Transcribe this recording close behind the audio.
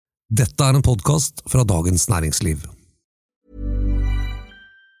Dette en podcast fra Dagens Næringsliv.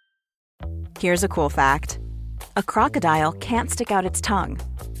 Here's a cool fact. A crocodile can't stick out its tongue.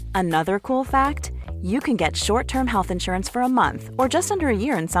 Another cool fact, you can get short-term health insurance for a month or just under a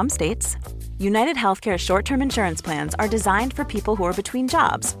year in some states. United Healthcare short-term insurance plans are designed for people who are between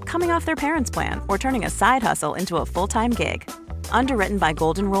jobs, coming off their parents' plan, or turning a side hustle into a full-time gig. Underwritten by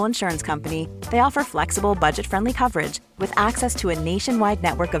Golden Rule Insurance Company, they offer flexible, budget-friendly coverage with access to a nationwide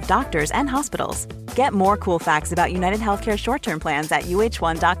network of doctors and hospitals. Get more cool facts about United Healthcare short-term plans at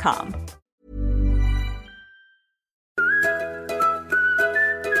uh1.com.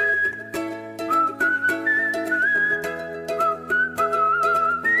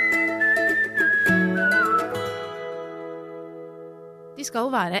 De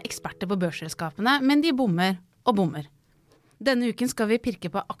skal være eksperter på børsselskapene, men de bommer og bommer. Denne uken skal vi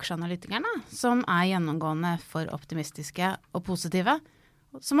pirke på aksjeanalytikerne, som gjennomgående for optimistiske og positive.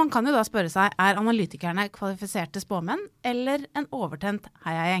 Så man kan jo da spørre seg, analytikerne kvalifiserte spåmenn eller en overtent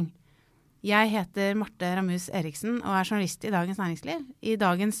heiagjeng? Jeg heter Marte Ramus Eriksen og journalist i Dagens Næringsliv. I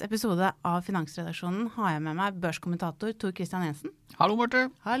dagens episode av Finansredaksjonen har jeg med meg børskommentator Tor Christian Jensen. Hallo,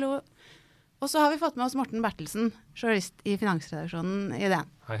 Marte. Hallo. Og så har vi fått med oss Morten Bertelsen, journalist i Finansredaksjonen i DN.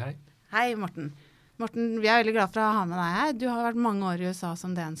 Hei, hei. Hei, Morten. Morten, vi veldig glad for å ha med deg her. Du har vært mange år i USA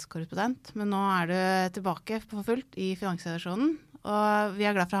som DNs korrespondent, men nå du tilbake på fullt i Finansredaksjonen, og vi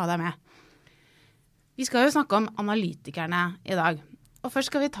glad for å ha deg med. Vi skal jo snakke om analytikerne i dag. Og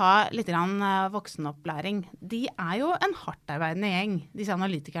først skal vi ta litt voksenopplæring. De jo en hardtarbeidende gjeng, disse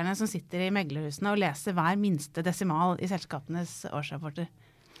analytikerne som sitter i meglerhusene og leser hver minste desimal i selskapenes årsrapporter.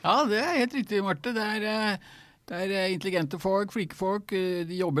 Ja, det helt riktig, Marte. Det intelligente folk, flinke folk,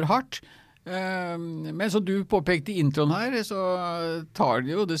 de jobber hardt. Men som du påpekte i introen her, så tar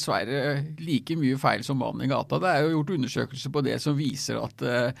de jo dessverre like mye feil som mannen i gata. Det jo gjort undersøkelser på det som viser at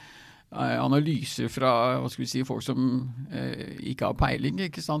analyser fra folk som ikke har peiling,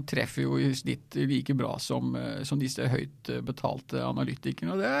 ikke sant, treffer jo i snitt like bra som disse høyt betalte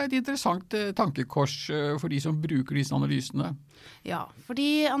analytikerne. Og det et interessant tankekors for de som bruker disse analysene. Ja,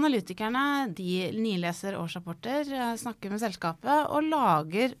 fordi analytikerne de nileser årsrapporter, snakker med selskapet og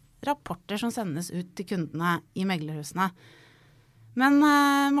lager rapporter som sendes ut til kundene i meglerhusene. Men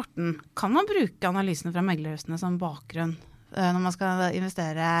Morten, kan man bruke analysene fra meglerhusene som bakgrunn når man skal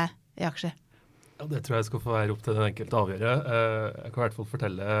investere i aksjer? Ja, det tror jeg skal få være opp til den enkelte avgjøre. Jeg kan i hvert fall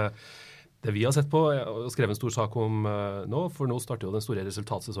fortelle det vi har sett på, og skrevet en stor sak om nå, for nå starter jo den store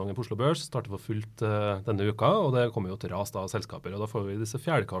resultatsesongen på Oslo Børs, starter for fullt denne uka, og det kommer jo til ras av selskaper, og da får vi disse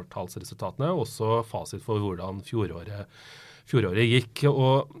fjerdekvartalsresultatene, og også fasit for hvordan fjoråret gikk.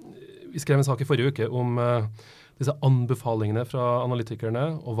 Og vi skrev en sak i forrige uke om disse anbefalingene fra analytikerne,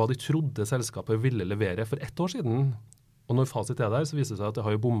 og hva de trodde selskapet ville levere for 1 år siden. Og når fasit der, så viser det seg at det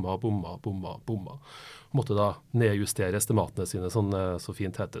har jo bomma. Måtte da nedjustere estimatene sine, sånn så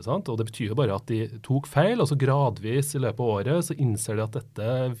fint heter, sant? Og det betyr jo bare at de tok feil, og så gradvis i løpet av året så innser de at dette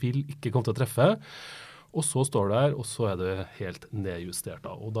vil ikke komme til å treffe. Og så står det her, og så det helt nedjustert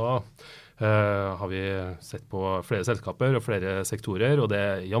da. Og da har vi sett på flere selskaper og flere sektorer, og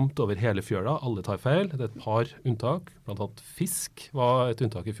det jamt over hele fjøla. Alle tar feil. Det et par unntak, blant annet fisk var et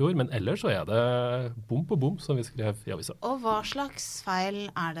unntak i fjor, men ellers så det bom på bom, som vi skrev i avisa. Og hva slags feil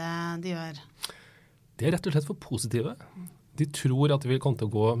det de gjør? De rett og slett for positive. De tror at det vil komme til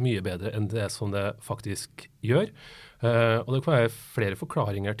å gå mye bedre enn det som det faktisk gjør. Og det kan være flere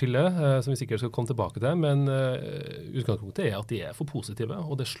forklaringer til det, som vi sikkert skal komme tilbake til, men utgangspunktet at de for positive,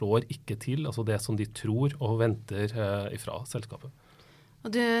 og det slår ikke til, altså det som de tror og venter ifra selskapet. Og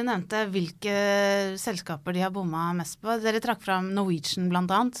du nevnte hvilke selskaper de har bommet mest på. Dere trakk fram Norwegian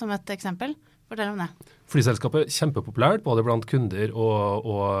blant annet som et eksempel. Fortell om det. Flyselskapet kjempepopulært, både blant kunder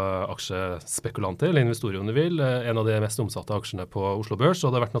og aksjespekulanter, eller investorer om du vil. En av de mest omsatte aksjene på Oslo Børs,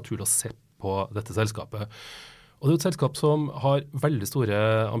 og det har vært naturlig å se på dette selskapet. Og det et selskap som har veldig store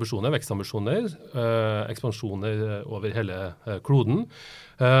ambisjoner, vekstambisjoner, ekspansjoner over hele kloden.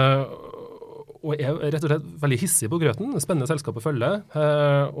 Og rett og slett veldig hissig på grøten, spennende selskap å følge.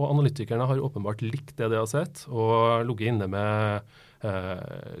 Og analytikerne har åpenbart likt det de har sett, og ligget inne med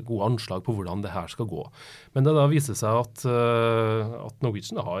gode anslag på hvordan det her skal gå. Men det da viser seg at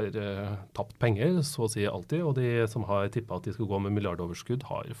Norwegian har tapt penger, så å si alltid, og de som har tippet at de skal gå med milliardoverskudd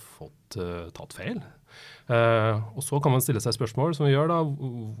har fått tatt feil. Og så kan man stille seg spørsmål som vi gjør da,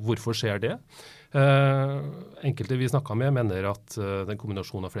 hvorfor skjer det? Enkelte vi snakket med mener at den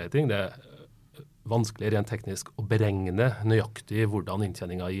kombinasjonen av flere ting, det vanskelig rent teknisk å beregne nøyaktig hvordan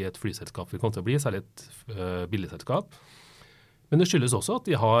inntjeningen i et flyselskap vil komme til å bli, særlig et billigselskap. Men det skyldes også at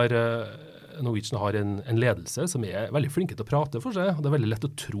Norwegian har en ledelse som veldig flinke til å prate for seg. Og det veldig lett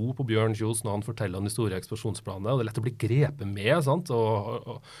å tro på Bjørn Kjos når han forteller om de store ekspansjonsplanene, og det lett å bli grepet med, sant?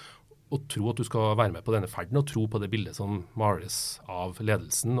 Og tro at du skal være med på denne ferden, og tro på det bildet som males av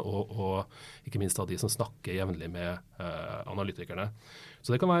ledelsen, og ikke minst av de som snakker jevnlig med analytikerne. Så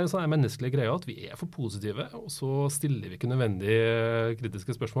det kan være en sånn menneskelig greie at vi for positive, og så stiller vi ikke nødvendig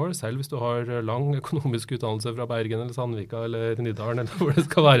kritiske spørsmål, selv hvis du har lang økonomisk utdannelse fra Bergen eller Sandvika eller Nydalen, eller hvor det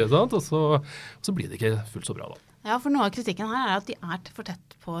skal være, sant? Og så blir det ikke fullt så bra da. Ja, for noe av kritikken her at de for tett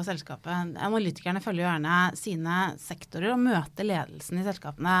på selskapet. Analytikerne følger jo gjerne sine sektorer og møter ledelsen i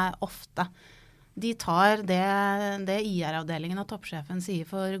selskapene ofte. De tar det IR-avdelingen og toppsjefen sier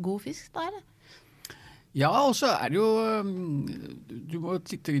for god fisk, da eller? Ja, og så det jo, du må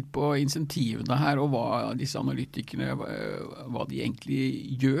titte litt på insentivene her, og hva disse analytikerne, hva de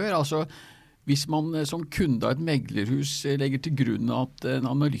egentlig gjør. Altså, hvis man som kunde av et meglerhus legger til grunn at en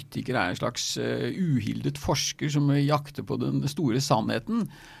analytiker en slags uhildet forsker som jakter på den store sannheten,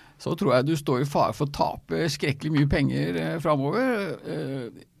 så tror jeg du står i fare for å tape skrekkelig mye penger fremover.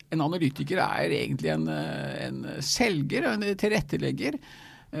 En analytiker egentlig en selger, en tilrettelegger.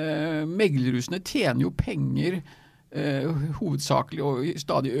 Meglerhusene tjener jo penger hovedsakelig og i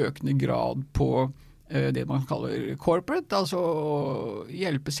stadig økende grad på det man kaller corporate, altså å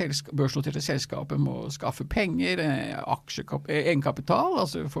hjelpe børsnoterte selskaper med å skaffe penger, egenkapital,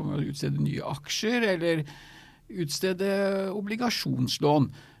 altså for å utstede nye aksjer eller utstede obligasjonslån.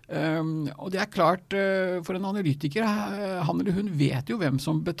 Og det klart, for en analytiker, han eller hun vet jo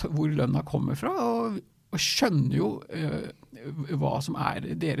hvor lønna kommer fra, og skjønner jo hva som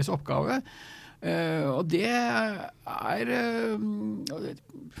deres oppgave. Og det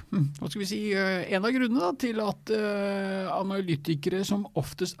hva skal vi si, en av grunnene da, til at analytikere som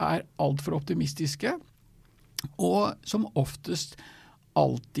oftest alt for optimistiske, og som oftest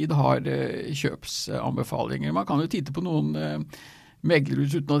alltid har kjøpsanbefalinger. Man kan jo titte på noen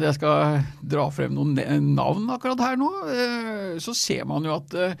meglerhus uten at jeg skal dra frem noen navn akkurat her nå, så ser man jo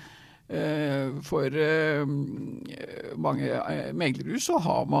at for mange meglerhus så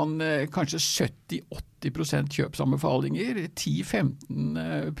har man kanskje 70-80% kjøpsanbefalinger,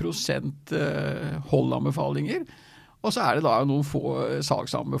 10-15% holdanbefalinger, og så det da noen få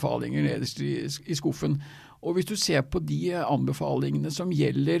salgsanbefalinger nederst i skuffen. Og hvis du ser på de anbefalingene som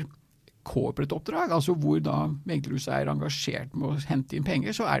gjelder corporate oppdrag, altså hvor da meglerhuset engasjert med å hente inn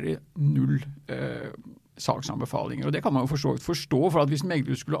penger, så det null salgsanbefalinger. Og det kan man jo forstå, for at hvis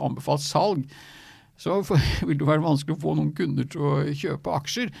meglerhus skulle anbefalt salg, så vil det være vanskelig å få noen kunder til å kjøpe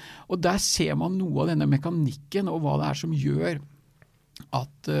aksjer. Og der ser man noe av denne mekanikken, og hva det som gjør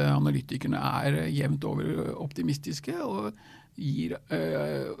at analytikerne jevnt over optimistiske, og gir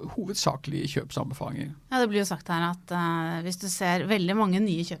hovedsakelig kjøpsanbefalinger. Ja, det blir jo sagt her at hvis du ser veldig mange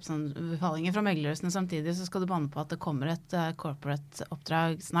nye kjøpsanbefalinger fra meglerhusene samtidig, så skal du banne på at det kommer et corporate oppdrag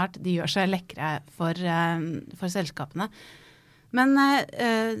snart. De gjør seg lekre for selskapene. Men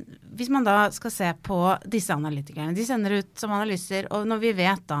hvis man da skal se på disse analytikerne, de sender ut som analyser, og når vi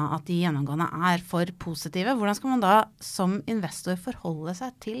vet da at de gjennomgående for positive, hvordan skal man da som investor forholde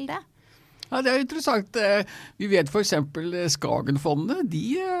seg til det? Ja, det interessant. Vi vet for eksempel Skagen-fondene,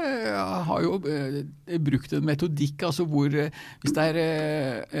 de har jo brukt en metodikk, altså hvor hvis det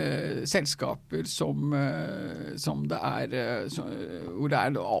selskaper som det hvor det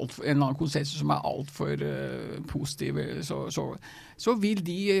en eller annen konsensus som alt for positive, så vil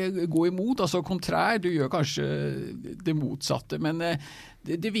de gå imot, altså kontrær, du gjør kanskje det motsatte, men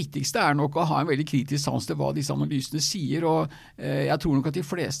det viktigste nok å ha en veldig kritisk sans til hva disse analysene sier, og jeg tror nok at de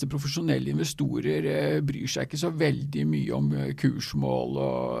fleste profesjonelle investorer bryr seg ikke så veldig mye om kursmål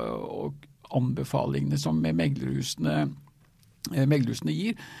og anbefalingene som meglerhusene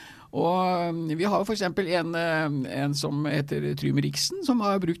gir. Og vi har for eksempel en som heter Trym Riksen, som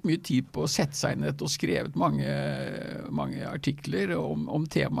har brukt mye tid på å sette seg ned og skrevet mange artikler om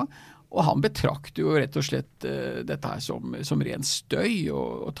temaet. Og han betrakter jo rett og slett dette her som ren støy,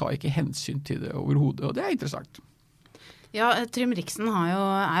 og tar ikke hensyn til det overhodet, og det interessant. Ja, Trym Riksen er jo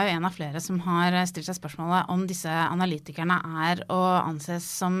en av flere som har stilt seg spørsmålet om disse analytikerne å anses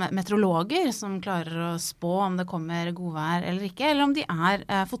som meteorologer, som klarer å spå om det kommer godvær eller ikke, eller om de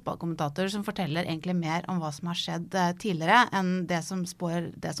fotballkommentatorer som forteller egentlig mer om hva som har skjedd tidligere enn det som spår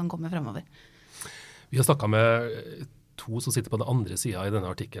det som kommer fremover. Vi har snakket med to som sitter på den andre siden i denne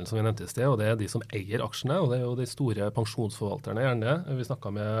artikkelen som vi nevnte i sted, og det de som eier aksjene, og det jo de store pensjonsforvalterne gjerne. Vi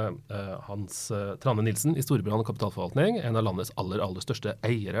snakket med Hans Trane Nilsen i Storebrand Kapitalforvaltning, en av landets aller største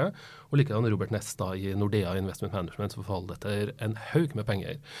eiere, og likedan Robert Nesta i Nordea Investment Management som forvalter en haug med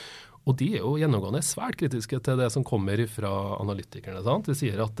penger. Og de jo gjennomgående svært kritiske til det som kommer fra analytikerne. Sant? De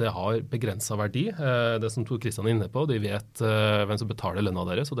sier at det har begrenset verdi. Det som Tor Christian er inne på, de vet hvem som betaler lønna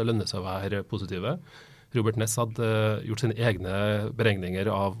deres, og det lønner seg å være positive. Robert Ness hadde gjort sine egne beregninger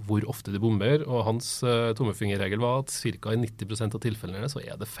av hvor ofte de bomber, og hans tommefingerregel var at ca. i 90% av tilfellene så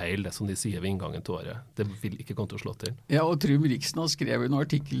er det feil det som de sier ved inngangen til året. Det vil ikke komme til å slå til. Ja, og Trym Riksen har skrevet en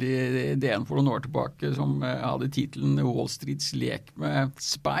artikkel i DN for noen år tilbake som hadde titelen Wall Streets lek med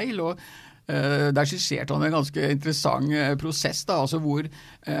speil, og der skisserte han en ganske interessant prosess da, altså hvor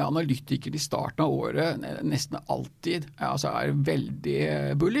analytikere i starten av året nesten alltid er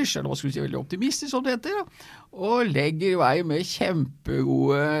veldig bullish, eller hva skal vi si, veldig optimistisk som det heter, og legger i vei med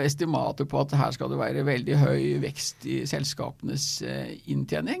kjempegode estimater på at her skal det være veldig høy vekst i selskapenes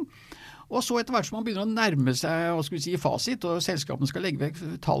inntjening. Og så etter hvert som man begynner å nærme seg hva skal vi si, fasit, og selskapene skal legge vekk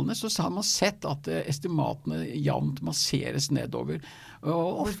tallene, så har man sett at estimatene jevnt masseres nedover.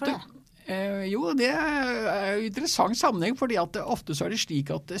 Og hvorfor det? Jo, det er jo interessant sammenheng, fordi at ofte så er det slik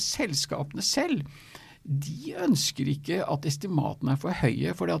at selskapene selv, de ønsker ikke at estimatene er for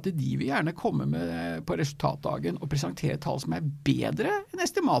høye, fordi at de vil gjerne komme med på resultatdagen og presentere tall som er bedre enn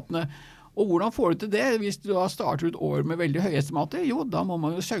estimatene. Og hvordan får du til det? Hvis du da starter et år med veldig høye estimater, jo, da må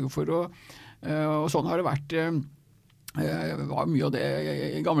man jo sørge for å, og sånn har det vært, var mye av det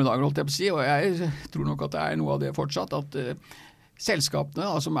i gamle dager, holdt jeg på å si, og jeg tror nok at det er noe av det fortsatt, at selskapene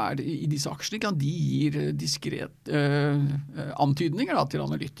som er i disse aksjene, de gir diskret antydninger til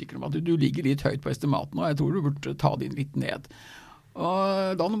analytikere om at du ligger litt høyt på estimatene, og jeg tror du burde ta det litt ned.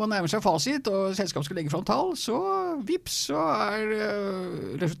 Og da når man nærmer seg fasit, og selskapet skal legge fram tall, så vips, så er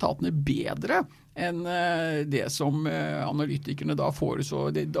resultatene bedre enn det som analytikerne da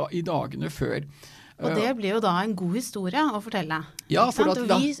foreså i dagene før. Og det blir jo da en god historie å fortelle. Ja, for at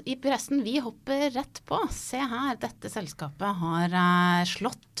vi i pressen, vi hopper rett på. Se her, dette selskapet har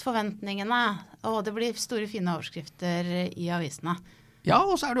slått forventningene, og det blir store fine overskrifter i avisene. Ja,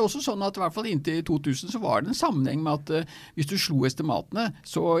 og så er det også sånn at i hvert fall inntil 2000 så var det en sammenheng med at hvis du slo estimatene,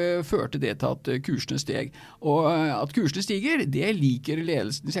 så førte det til at kursene steg. Og at kursene stiger, det liker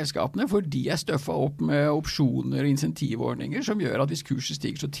ledelsen i selskapene, for de er støffet opp med opsjoner og insentivordninger som gjør at hvis kurset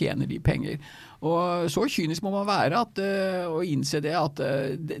stiger, så tjener de penger. Og så kynisk må man være å innse det at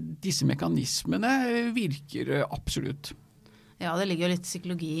disse mekanismene virker absolutt. Ja, det ligger jo litt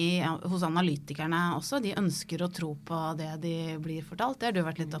psykologi hos analytikerne også. De ønsker å tro på det de blir fortalt. Det har du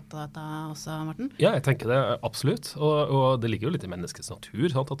vært litt opptatt av også, Morten? Ja, jeg tenker det absolutt. Og det ligger jo litt i menneskets natur,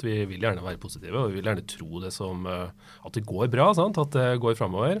 sant? At vi vil gjerne være positive, og vi vil gjerne tro det som at det går bra, sant? At det går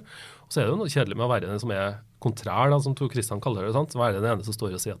fremover. Og så er det jo noe kjedelig med å være den som er kontrær, da, som Tor Christian kaller det, sant? Være den ene som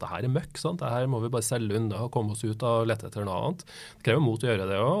står og sier at det her er møkk, sant? Det her må vi bare selge unna og komme oss ut og lette etter noe annet. Det krever mot å gjøre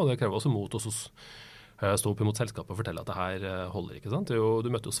det også, og det krever også mot oss stå opp imot selskapet og fortelle at det her holder ikke. Sant? Du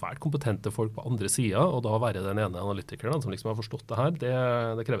møter jo svært kompetente folk på andre siden, og da være den ene analytikeren som liksom har forstått det her,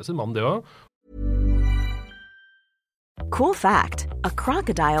 det kreves en mann det også. Cool fact, a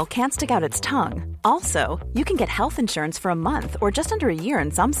crocodile can't stick out its tongue. Also, you can get health insurance for a month or just under a year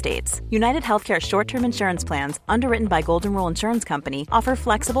in some states. United Healthcare short-term insurance plans, underwritten by Golden Rule Insurance Company, offer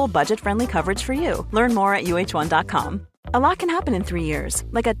flexible, budget-friendly coverage for you. Learn more at uh1.com. A lot can happen in 3 years,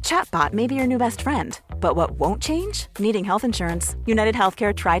 like a chatbot may be your new best friend. But what won't change? Needing health insurance. United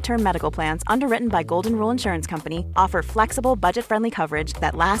Healthcare Tri-Term Medical Plans, underwritten by Golden Rule Insurance Company, offer flexible, budget-friendly coverage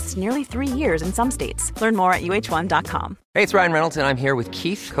that lasts nearly 3 years in some states. Learn more at uh1.com. Hey, it's Ryan Reynolds, and I'm here with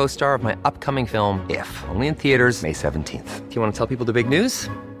Keith, co-star of my upcoming film, If, only in theaters May 17th. Do you want to tell people the big news?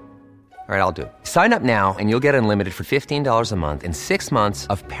 All right, I'll do it. Sign up now and you'll get unlimited for $15 a month and 6 months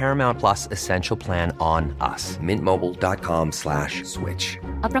of Paramount Plus Essential Plan on us. MintMobile.com/switch.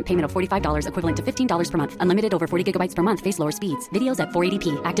 Upfront payment of $45 equivalent to $15 per month. Unlimited over 40 gigabytes per month. Face lower speeds. Videos at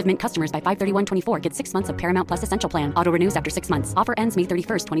 480p. Active Mint customers by 531.24 get 6 months of Paramount Plus Essential Plan. Auto renews after 6 months. Offer ends May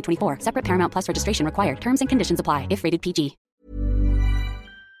 31st, 2024. Separate Paramount Plus registration required. Terms and conditions apply if rated PG.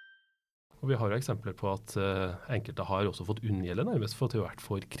 Og vi har jo eksempler på at enkelte har også fått unngjelde nærmest for at de har vært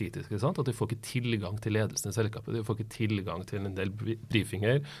for kritiske, sant? At de får ikke tilgang til ledelsen i selskapet, de får ikke tilgang til en del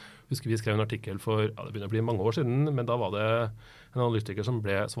briefinger. Husker vi skrev en artikkel for, det begynner å bli mange år siden, men da var det en analytiker som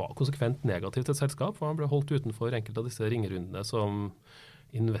var konsekvent negativ til et selskap, for han ble holdt utenfor enkelte av disse ringerundene som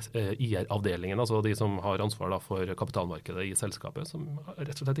IR-avdelingen, altså de som har ansvar da, for kapitalmarkedet i selskapet, som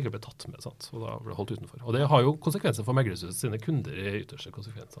rett og slett ikke ble tatt med, sant? Og da ble holdt utenfor. Og det har jo konsekvenser for Meglerhuset sine kunder i ytterste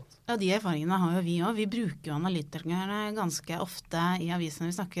konsekvens. Sant? Ja, de erfaringene har jo vi også. Vi bruker jo analytikerne ganske ofte i avisen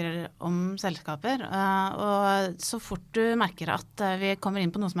når vi snakker om selskaper. Og så fort du merker at vi kommer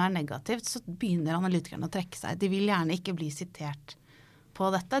inn på noe som er negativt, så begynner analytikerne å trekke seg. De vil gjerne ikke bli sitert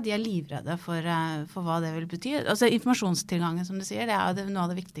på dette. De livredde for hva det vil bety. Altså informasjonstilgangen, som du sier, det jo noe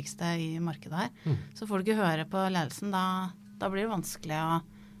av det viktigste i markedet her. Så får du ikke høre på ledelsen, da blir det vanskelig å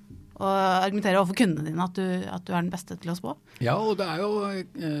argumentere overfor kundene dine at du den beste til å spå. Ja, og det jo,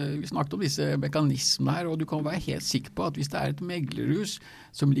 vi snakket om disse mekanismene her, og du kan være helt sikker på at hvis det et meglerhus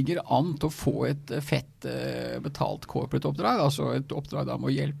som ligger an til å få et fett betalt corporate-oppdrag, altså et oppdrag da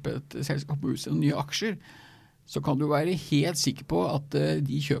med å hjelpe et selskap med å utstede nye aksjer, så kan du være helt sikker på at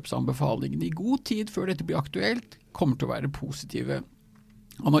de kjøpsanbefalingene i god tid før dette blir aktuelt, kommer til å være positive.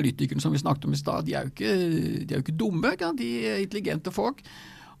 Analytikerne som vi snakket om i stad, de jo ikke dumme, de intelligente folk,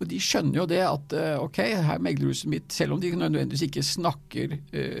 og de skjønner jo det at ok, her meglerhuset mitt, selv om de nødvendigvis ikke snakker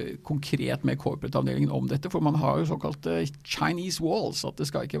konkret med corporate-avdelingen om dette, for man har jo såkalt Chinese walls, at det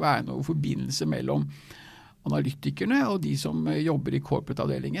skal ikke være noe forbindelse mellom analytikerne og de som jobber i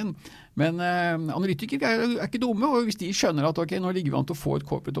corporate-avdelingen. Men analytikere ikke dumme, og hvis de skjønner at ok, nå ligger vi an til å få et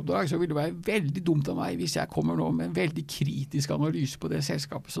corporate-oppdrag, så vil det være veldig dumt av meg hvis jeg kommer nå med en veldig kritisk analyse på det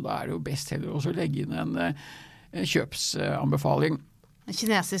selskapet, så da det jo best heller også å legge inn en kjøpsanbefaling.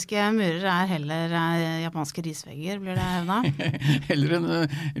 Kinesiske murer heller japanske risvegger, blir det da? Heller en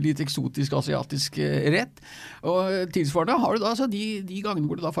litt eksotisk asiatisk rett. Og tilsvarende har du da, altså de gangene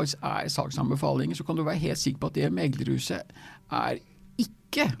hvor det da faktisk salgsanbefalinger, så kan du være helt sikker på at det meglerhuset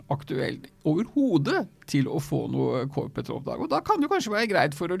ikke aktuelt overhodet til å få noe corporate-oppdrag. Og da kan det kanskje være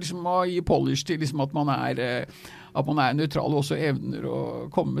greit for å, liksom, å gi polish til liksom, at man nøytral og også evner å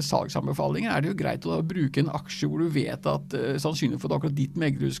komme med salgsanbefalinger. Det jo greit å da bruke en aksje hvor du vet at sannsynlig for at akkurat ditt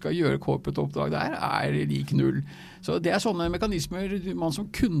meglerhus skal gjøre corporate-oppdrag der lik null. Så det sånne mekanismer man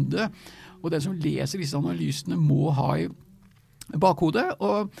som kunde og den som leser disse analysene må ha i bakhodet,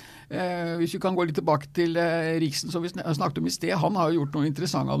 og hvis vi kan gå litt tilbake til Riksen som vi snakket om i sted, han har gjort noen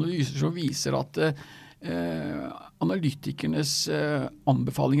interessante analyser som viser at analytikernes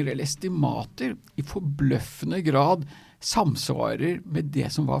anbefalinger eller estimater i forbløffende grad samsvarer med det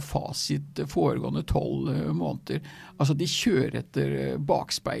som var fasit foregående 12 måneder. Altså de kjører etter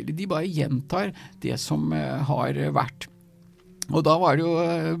bakspeilet, de bare gjentar det som har vært. Og da var det jo,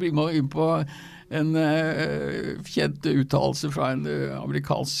 blir man inn på en kjent uttalelse fra en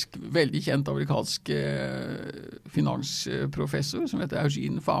veldig kjent amerikansk finansprofessor som heter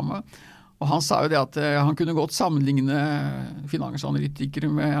Eugene Fama. Og han sa jo det at han kunne godt sammenligne finansanalytikere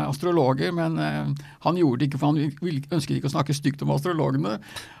med astrologer, men han gjorde det ikke, for han ønsket ikke å snakke stygt om astrologene.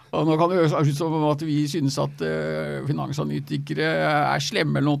 Og nå kan det høres ut som at vi synes at finansanalytikere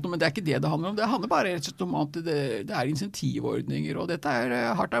slemme eller noe, men det ikke det handler om. Det handler bare rett og slett om at det insentivordninger, og dette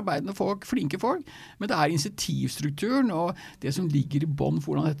hardt arbeidende folk, flinke folk, men det insentivstrukturen og det som ligger i bånd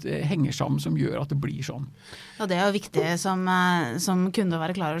for hvordan dette henger sammen som gjør at det blir sånn. Ja, det jo viktig som kunde å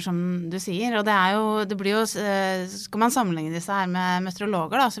være klar over, som du sier, og det blir jo, skal man sammenligne disse her med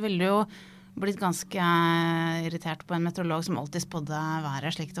meteorologer da, så vil det jo blitt ganske irritert på en meteorolog som alltid spådde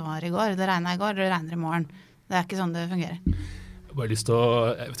været slik det var i går. Det regnet i går, det regner i morgen. Det ikke sånn det fungerer. Jeg vet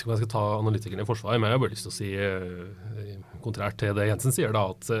ikke om jeg skal ta analytikerne i forsvar, men jeg har bare lyst til å si, kontrært til det Jensen sier da,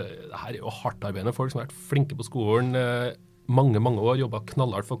 at det her jo hardt arbeidende folk som har vært flinke på skolen, mange år, jobbet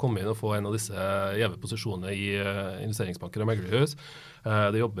knallhardt for å komme inn og få en av disse gjeve posisjonene i investeringsbanker og meglerhus.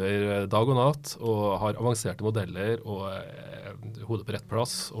 De jobber dag og natt og har avanserte modeller og hodet på rett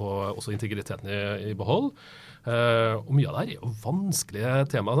plass og også integriteten i behold. Og mye av det her jo vanskelige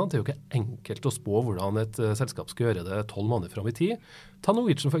tema. Sant? Det jo ikke enkelt å spå hvordan et selskap skal gjøre det 12 måneder frem i tid. Ta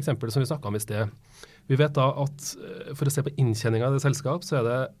Norwegian for eksempel, som vi snakket om i sted. Vi vet da at for å se på inntjeningen av det selskap, så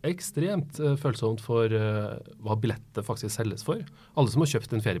det ekstremt følsomt for hva billettet faktisk selges for. Alle som har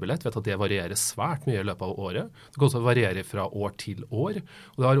kjøpt en feriebillett vet at det varierer svært mye i løpet av året. Det kan også variere fra år til år,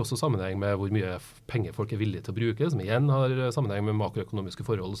 og det har også sammenheng med hvor mye penger folk villige til å bruke, som igjen har sammenheng med makroøkonomiske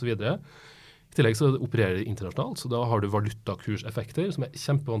forhold og så videre. I tillegg så opererer det internasjonalt, så da har du valutakurseffekter som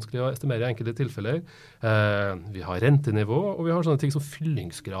kjempevanskelig å estimere i enkelte tilfeller. Vi har rentenivå, og vi har sånne ting som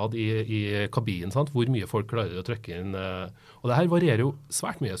fyllingsgrad i kabinen, sant? Hvor mye folk klarer å trykke inn. Og det her varierer jo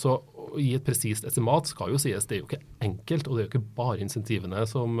svært mye, så å gi et presist estimat skal jo sies, det jo ikke enkelt, og det jo ikke bare insentivene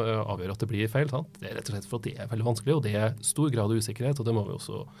som avgjør at det blir feil. Sant? Det rett og slett for at det veldig vanskelig, og det stor grad av usikkerhet, og det må vi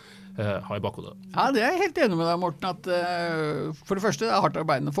også ha i bakhodet. Ja, det jeg helt enig med deg, Morten, at for det første det hardt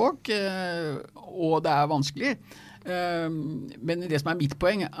arbeidende folk, og det vanskelig. Men det som mitt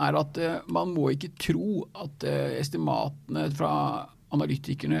poeng at man må ikke tro at estimatene fra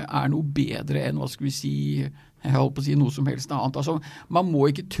analytikerne noe bedre enn, hva skal vi si, jeg holdt på å si noe som helst annet. Altså, man må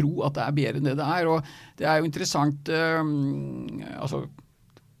ikke tro at det bedre enn det og det jo interessant,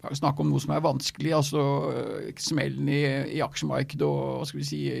 snakke om noe som vanskelig, altså smellen i aksjemarkedet og hva skal vi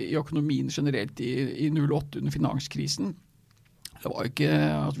si, i økonomien generelt i 08 under finanskrisen. Det var jo ikke,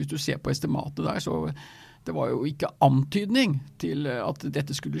 altså hvis du ser på estimatet der, så det var jo ikke antydning til at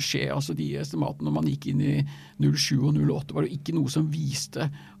dette skulle skje. Altså de estimatene når man gikk inn i 07 og 08 var det ikke noe som viste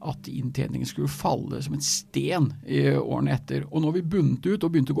at inntjeningen skulle falle som en sten i årene etter. Og når vi bundet ut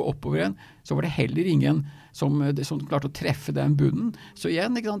og begynte å gå oppover igjen, så var det heller ingen som klarte å treffe den bunnen. Så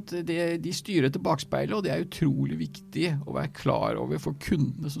igjen, ikke sant, de styrer til bakspeilet, og det er utrolig viktig å være klar over for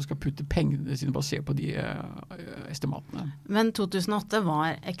kundene som skal putte pengene sine basert på de estimatene. Men 2008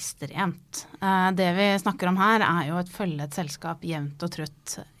 var ekstremt. Det vi snakker om her er jo et følge et selskap jevnt og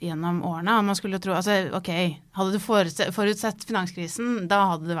trutt gjennom årene. Og man skulle tro, altså ok, hadde du forutsett finanskrisen, da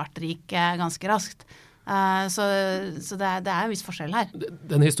hadde du vært rik ganske raskt. Så det er en viss forskjell her. Det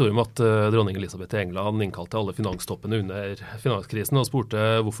er en historie om at dronning Elisabeth i England innkalte alle finanstoppene under finanskrisen og spurte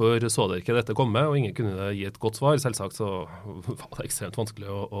hvorfor så dere ikke dette komme, og ingen kunne gi et godt svar. Selvsagt så var det ekstremt vanskelig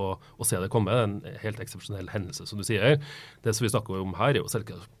å se det komme. Det er en helt eksepsjonell hendelse, som du sier. Det som vi snakker om her er jo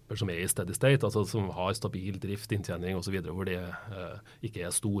selskaper som er i steady state, altså som har stabil drift, inntjening og så videre, hvor det ikke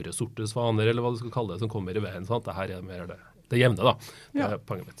er store sorte svaner, eller hva du skal kalle det, som kommer i veien. Sant? Det her er mer det jevne da, det er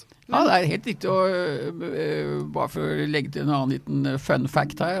poenget mitt. Ja, det er helt riktig, og bare for å legge til en annen liten fun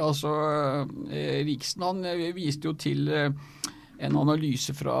fact her, altså Riksen han viste jo til en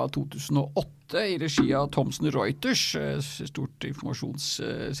analyse fra 2008 i regi av Thomson Reuters, stort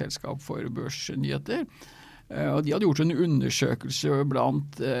informasjonsselskap for børsnyheter, og de hadde gjort en undersøkelse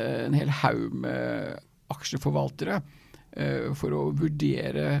blant en hel haug med aksjeforvaltere, for å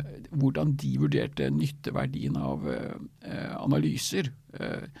vurdere hvordan de vurderte nytteverdien av analyser.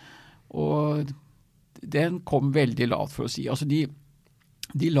 Og den kom veldig lavt for å si. Altså de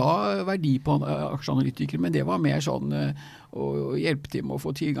la verdi på aksjeanalytikere, men det var mer sånn å hjelpe til med å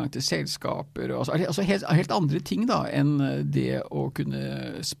få tilgang til selskaper. Altså helt andre ting da, enn det å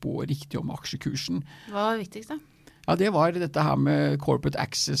kunne spå riktig om aksjekursen. Hva var viktigst da? Ja, det var dette her med corporate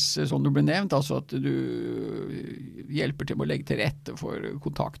access, som det ble nevnt, altså at du hjelper til med å legge til rette for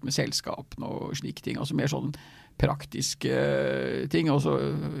kontakt med selskapene og slike ting, altså mer sånn praktiske ting. Altså,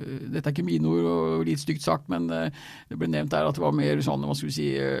 dette er ikke mine ord og litt stygt sagt, men det ble nevnt der at det var mer sånn, hva skal vi si,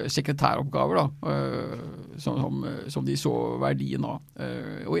 sekretæroppgaver da, som de så verdien av.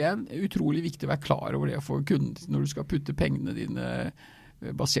 Og igjen, utrolig viktig å være klar over det for kunden når du skal putte pengene dine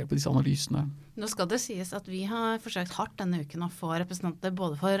basert på disse analysene. Nå skal det sies at vi har forsøkt hardt denne uken å få representanter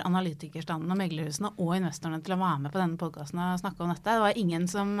både for analytikerstanden og meglerhusene og investorene til å være med på denne podcasten og snakke om dette. Det var ingen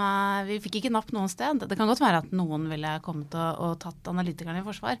som, vi fikk ikke napp noen sted. Det kan godt være at noen ville kommet og tatt analytikerne i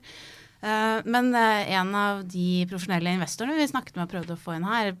forsvar. Men en av de profesjonelle investorene vi snakket med og prøvde å få inn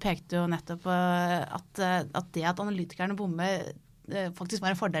her, pekte jo nettopp på at det at analytikerne bommer faktisk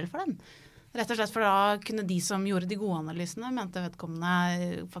var en fordel for dem. Rett og slett for da kunne de som gjorde de gode analysene mente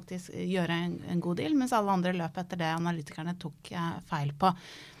vedkommende faktisk gjøre en god deal, mens alle andre løp etter det analytikerne tok feil på.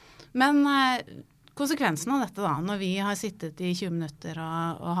 Men konsekvensen av dette da, når vi har sittet i 20 minutter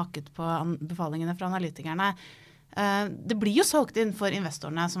og hakket på befalingene fra analytikerne, det blir jo solgt inn for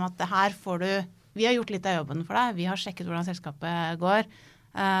investorene som at her får du, vi har gjort litt av jobben for deg, vi har sjekket hvordan selskapet går,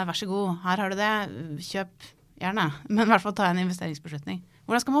 vær så god, her har du det, kjøp gjerne, men i hvert fall ta en investeringsbeslutning.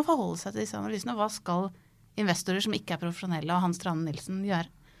 Hvordan skal man forholde seg til disse analysene? Hva skal investorer som ikke er profesjonelle og Hans Trane Nilsen gjøre?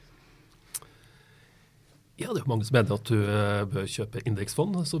 Ja, det er jo mange som mener at du bør kjøpe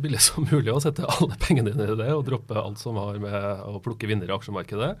indeksfond så billig som mulig og sette alle pengene dine i det og droppe alt som har med å plukke vinner i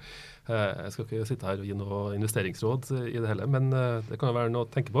aksjemarkedet. Jeg skal ikke sitte her og gi noe investeringsråd i det hele, men det kan jo være noe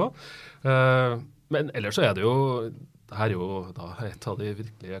å tenke på. Men ellers så er det jo dette er jo da et av de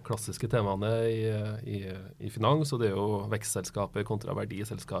virkelig klassiske temaene i finans, og det er jo vekstselskaper kontra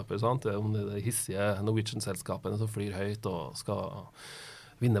verdiselskaper, sant? Det er om de hissige Norwegian-selskapene som flyr høyt og skal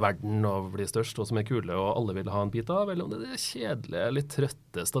vinne verden og bli størst, og som er kule, og alle vil ha en bit av, eller om det er de kjedelige, litt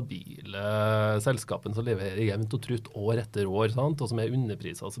trøtte, stabile selskapene som leverer jevnt og trutt år etter år, sant? Og som er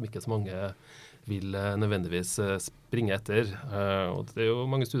underpriser, som ikke så mange vil nødvendigvis springe etter. Og det er jo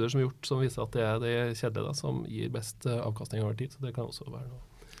mange studier som er gjort som viser at det er det kjedelige da, som gir best avkastning over tid, så det kan også være noe.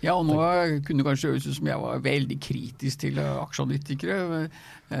 Ja, og nå kunne det kanskje høres ut som jeg var veldig kritisk til aksjeanalytikere.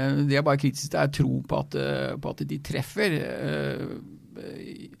 Det jeg bare er kritisk til er tro på at de treffer.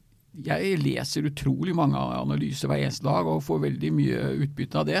 Jeg leser utrolig mange analyser hver eneste dag og får veldig mye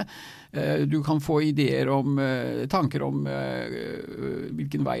utbytte av det. Du kan få ideer om, tanker om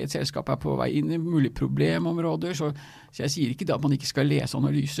hvilken vei et selskap er på vei inn i mulige problemområder. Så jeg sier ikke at man ikke skal lese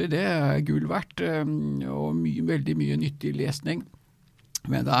analyser, det er gull verdt og veldig mye nyttig lesning.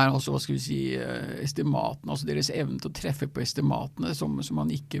 Men det er altså, hva skal vi si, estimatene, altså deres evne til å treffe på estimatene som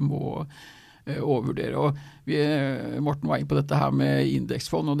man ikke må overvurdere. Og Morten var inne på dette her med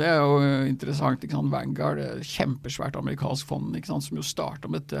indeksfond, og det jo interessant. Ikke sant? Vanguard, kjempesvært amerikansk fond, ikke sant? Som jo startet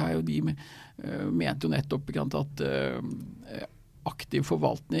med dette her, og de mente jo nettopp ikke sant, at aktiv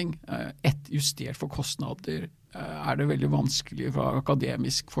forvaltning, justert for kostnader, det veldig vanskelig fra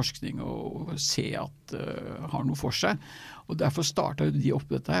akademisk forskning å se at har noe for seg. Og derfor startet de opp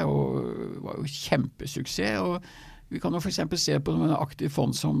dette her, og var jo kjempesuksess. Og vi kan jo for eksempel se på en aktiv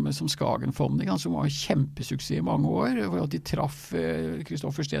fond som Skagen-fondet, som var kjempesuksess i mange år, for at de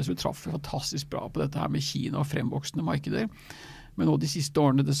Kristoffer Stensrud traff fantastisk bra på dette her med Kina og fremvoksende markeder. Men nå de siste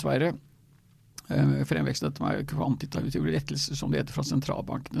årene dessverre, fremveksten dette med kvantitativ lettelse som det heter fra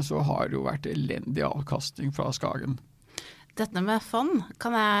sentralbankene, så har det jo vært elendig avkastning fra Skagen. Dette med fond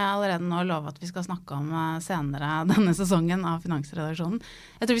kan jeg allerede nå love at vi skal snakke om senere denne sesongen av Finansredaksjonen.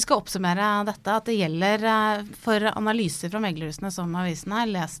 Jeg tror vi skal oppsummere dette, at det gjelder for analyser fra meglerhusene som avisen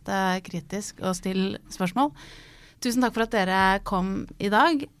her. Les det kritisk og still spørsmål. Tusen takk for at dere kom i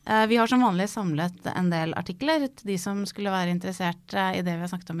dag. Vi har som vanlig samlet en del artikler til de som skulle være interessert i det vi har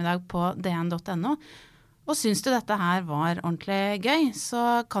snakket om i dag på dn.no. Og synes du dette her var ordentlig gøy,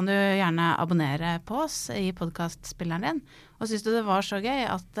 så kan du gjerne abonnere på oss i podcastspilleren din. Og synes du det var så gøy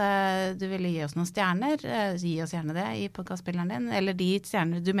at du ville gi oss noen stjerner, gi oss gjerne det i podcastspilleren din, eller de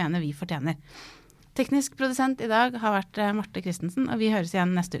stjerner du mener vi fortjener. Teknisk produsent i dag har vært Marte Christensen, og vi høres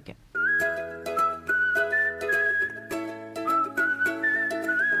igjen neste uke.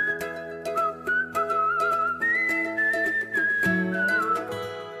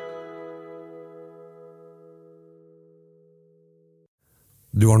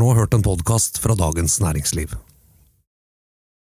 Du har nå hørt en podcast fra Dagens Næringsliv.